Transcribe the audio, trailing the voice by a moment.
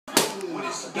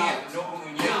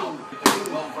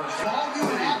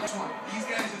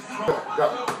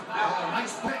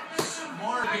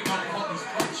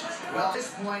Well, at this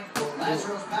point,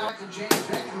 Lazaro's back to James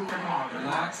Beck.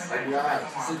 Relax.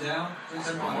 Sit down.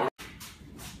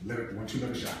 Let it, 1, 2, let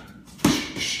it shot.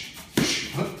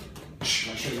 Huh?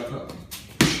 Straight up, up.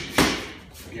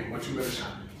 Again, 1, 2, let it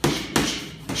shot.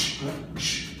 Huh?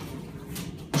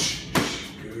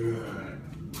 Good.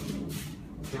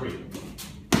 3.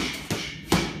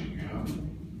 Yeah.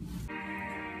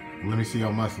 Let me see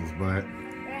your muscles, bud.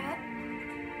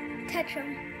 Touch them.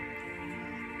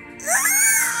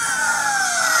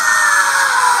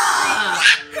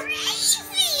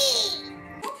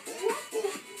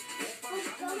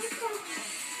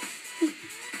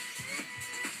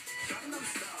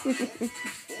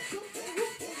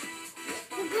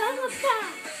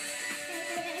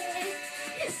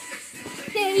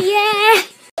 Yeah.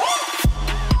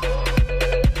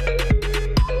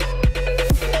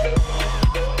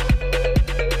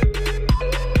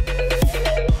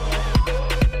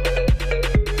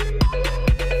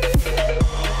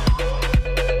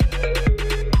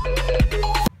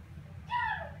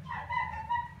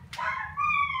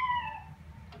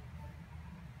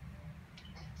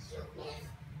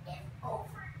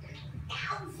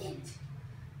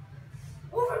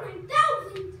 Over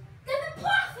 9,000? That's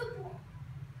impossible!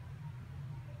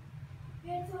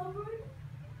 It's over?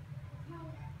 No.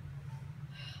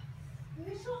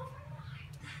 It's over 9,000.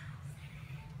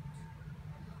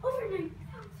 Over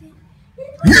 9,000?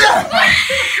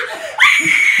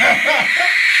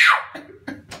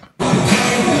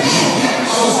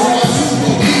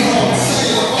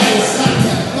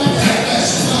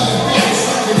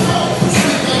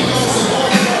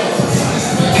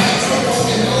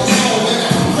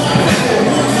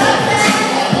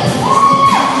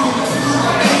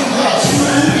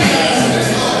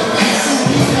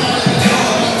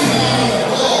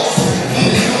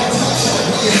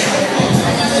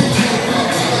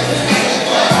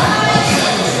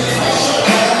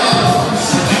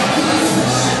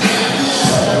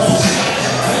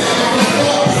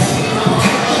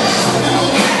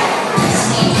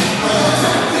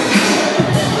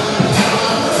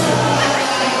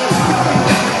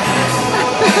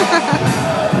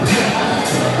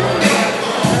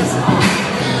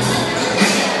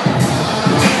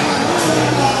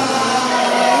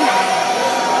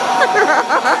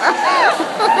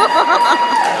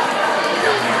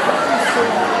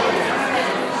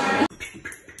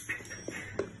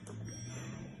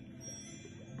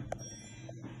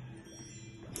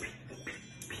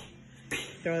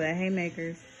 Throw that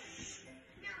haymakers.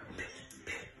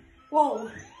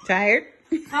 Whoa. Tired?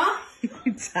 Huh?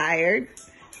 Tired?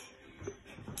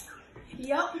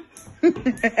 Yup. I'm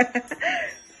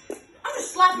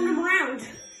just slapping them around.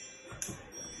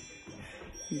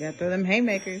 You gotta throw them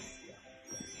haymakers.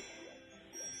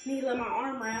 Need to let my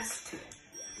arm rest.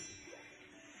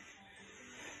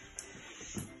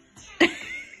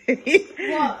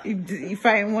 What? You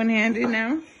fighting one-handed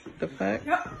now? The fuck?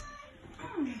 Yep.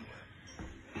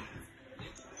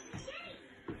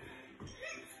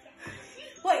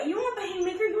 Wait, you want the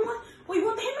haymaker? You want? Wait, you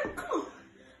want the haymaker? Come on.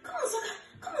 Come on, sucker.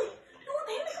 Come on. You want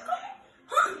the haymaker? Come on.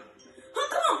 Huh? Huh?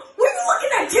 Come on. What are you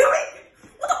looking at, Jerry?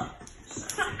 What the?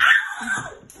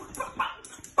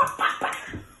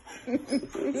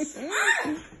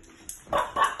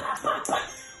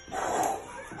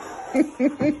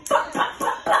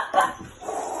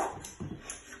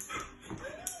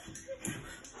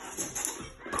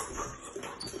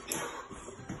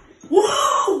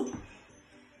 Whoa!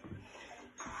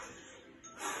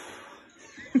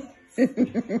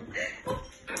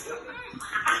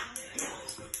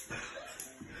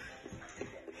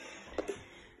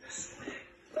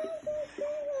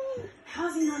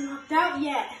 How's he not knocked out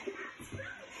yet?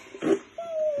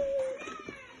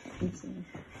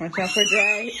 Watch out for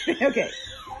drag. Okay.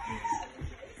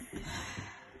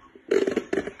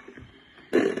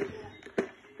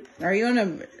 Are you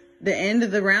on the end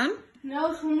of the round?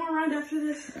 No, it's one more round after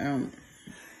this.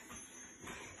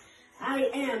 I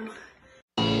am.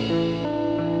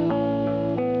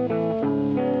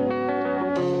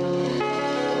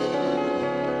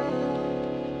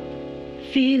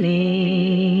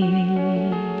 Feeling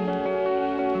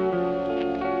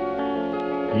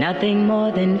nothing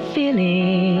more than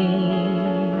feeling,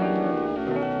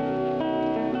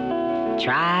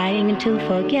 trying to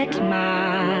forget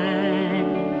my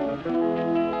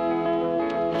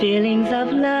feelings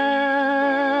of love.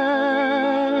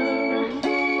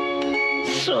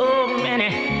 So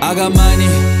many. I got money,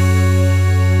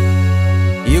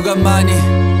 you got money,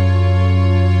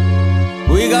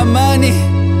 we got money,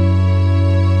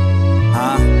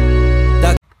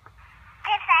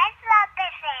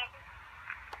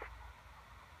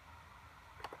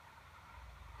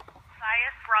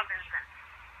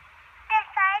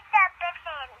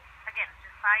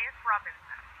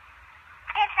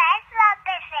 It says